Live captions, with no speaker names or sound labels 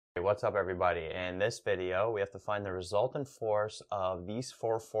Hey, what's up, everybody? In this video, we have to find the resultant force of these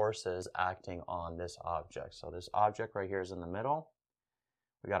four forces acting on this object. So this object right here is in the middle.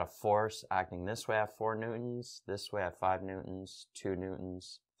 We got a force acting this way at 4 newtons, this way at 5 newtons, 2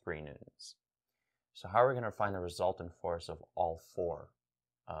 newtons, 3 newtons. So how are we going to find the resultant force of all 4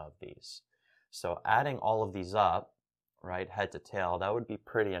 of these? So adding all of these up, right, head to tail, that would be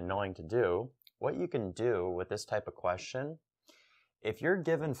pretty annoying to do. What you can do with this type of question, if you're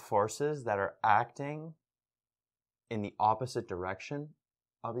given forces that are acting in the opposite direction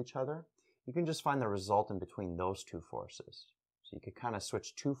of each other, you can just find the resultant between those two forces. So you could kind of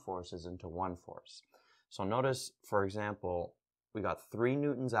switch 2 forces into 1 force. So notice, for example, we got 3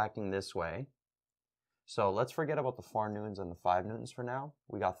 newtons acting this way. So let's forget about the 4 newtons and the 5 newtons for now.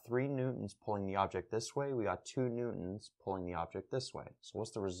 We got 3 newtons pulling the object this way. We got 2 newtons pulling the object this way. So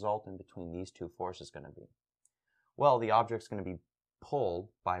what's the resultant between these 2 forces going to be? Well, the object's going to be pulled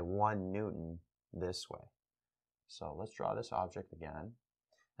by 1 newton this way. So let's draw this object again.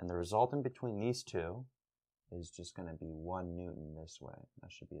 And the resultant between these two is just going to be 1 newton this way.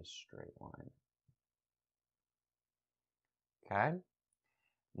 That should be a straight line. Okay?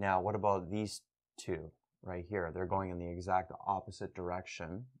 Now, what about these two right here? They're going in the exact opposite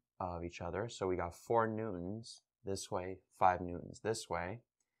direction of each other. So we got 4 newtons this way, 5 newtons this way.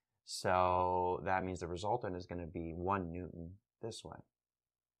 So that means the resultant is going to be 1 newton this way,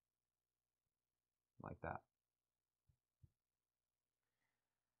 like that.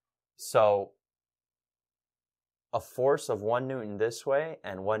 So a force of 1 newton this way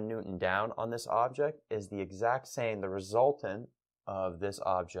and 1 newton down on this object is the exact same. The resultant of this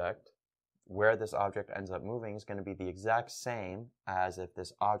object, where this object ends up moving, is going to be the exact same as if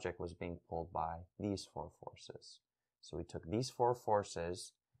this object was being pulled by these 4 forces. So we took these 4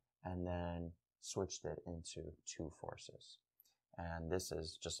 forces and then switched it into 2 forces. And this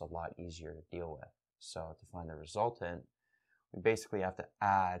is just a lot easier to deal with. So to find the resultant, we basically have to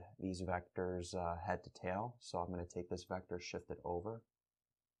add these vectors head to tail. So I'm going to take this vector, shift it over,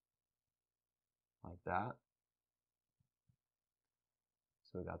 like that.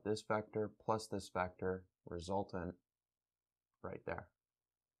 So we got this vector plus this vector, resultant right there.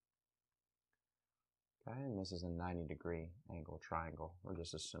 Okay, and this is a 90-degree angle triangle. We're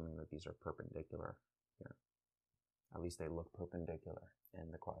just assuming that these are perpendicular here. At least they look perpendicular in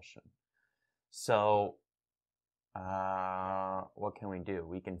the question. So what can we do?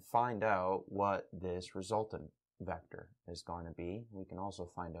 We can find out what this resultant vector is going to be. We can also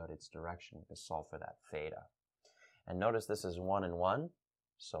find out its direction. We can solve for that theta. And notice this is 1 and 1.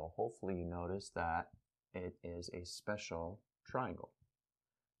 So hopefully you notice that it is a special triangle.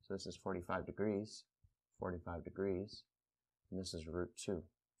 So this is 45 degrees, 45 degrees, and this is root 2.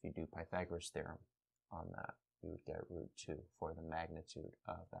 If you do Pythagoras theorem on that, you would get root 2 for the magnitude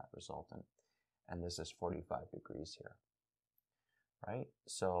of that resultant. And this is 45 degrees here, right?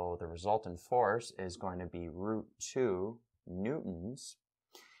 So the resultant force is going to be root 2 newtons.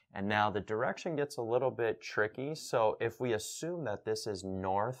 And now the direction gets a little bit tricky. So if we assume that this is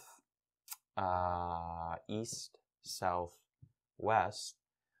north, east, south, west,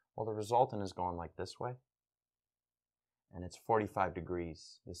 well, the resultant is going like this way. And it's 45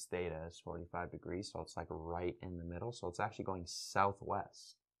 degrees. This theta is 45 degrees, so it's like right in the middle. So it's actually going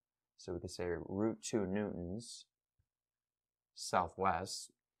southwest. So we could say root 2 newtons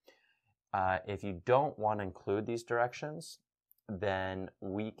southwest. If you don't want to include these directions, then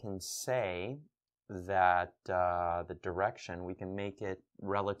we can say that the direction, we can make it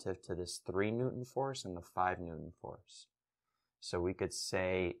relative to this 3 newton force and the 5 newton force. So we could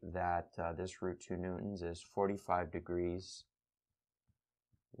say that this root 2 newtons is 45 degrees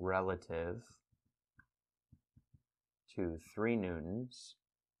relative to 3 newtons,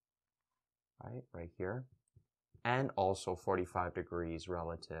 right here, and also 45 degrees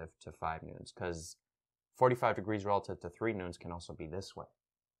relative to 5 newtons, because 45 degrees relative to 3 newtons can also be this way,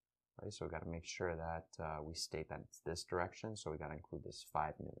 right? So we've got to make sure that we state that it's this direction, so we've got to include this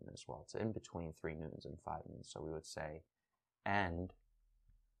 5 newton as well. It's in between 3 newtons and 5 newtons, so we would say and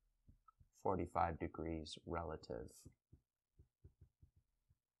 45 degrees relative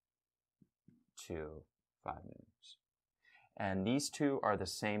to 5 newtons. And these two are the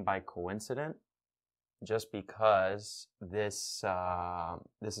same by coincidence, just because this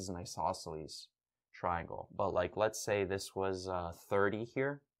is an isosceles triangle. But like, let's say this was 30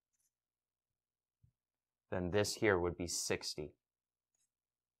 here, then this here would be 60.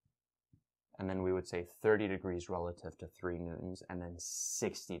 And then we would say 30 degrees relative to 3 newtons, and then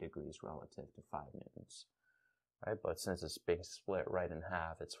 60 degrees relative to 5 newtons. Right? But since it's being split right in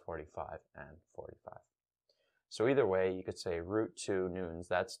half, it's 45 and 45. So either way, you could say root 2 newtons.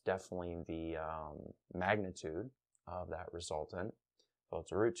 That's definitely the magnitude of that resultant. So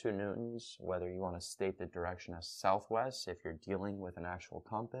it's root 2 newtons, whether you want to state the direction as southwest if you're dealing with an actual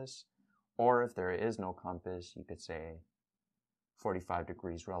compass, or if there is no compass, you could say 45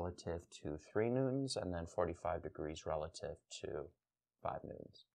 degrees relative to 3 newtons, and then 45 degrees relative to 5 newtons.